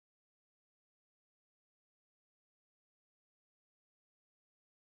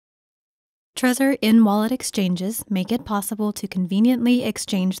Trezor in-wallet exchanges make it possible to conveniently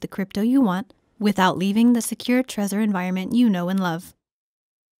exchange the crypto you want without leaving the secure Trezor environment you know and love.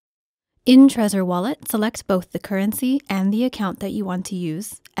 In Trezor Wallet, select both the currency and the account that you want to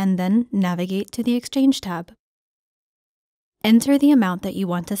use, and then navigate to the Exchange tab. Enter the amount that you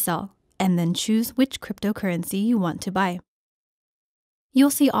want to sell, and then choose which cryptocurrency you want to buy. You'll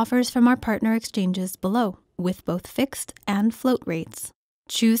see offers from our partner exchanges below, with both fixed and float rates.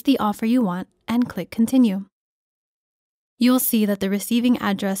 Choose the offer you want and click Continue. You'll see that the receiving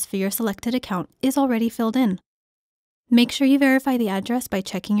address for your selected account is already filled in. Make sure you verify the address by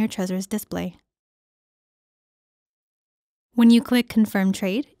checking your Trezor's display. When you click Confirm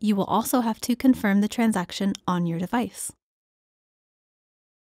Trade, you will also have to confirm the transaction on your device.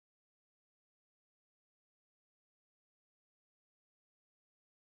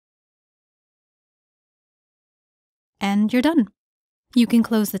 And you're done. You can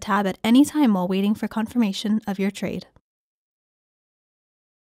close the tab at any time while waiting for confirmation of your trade.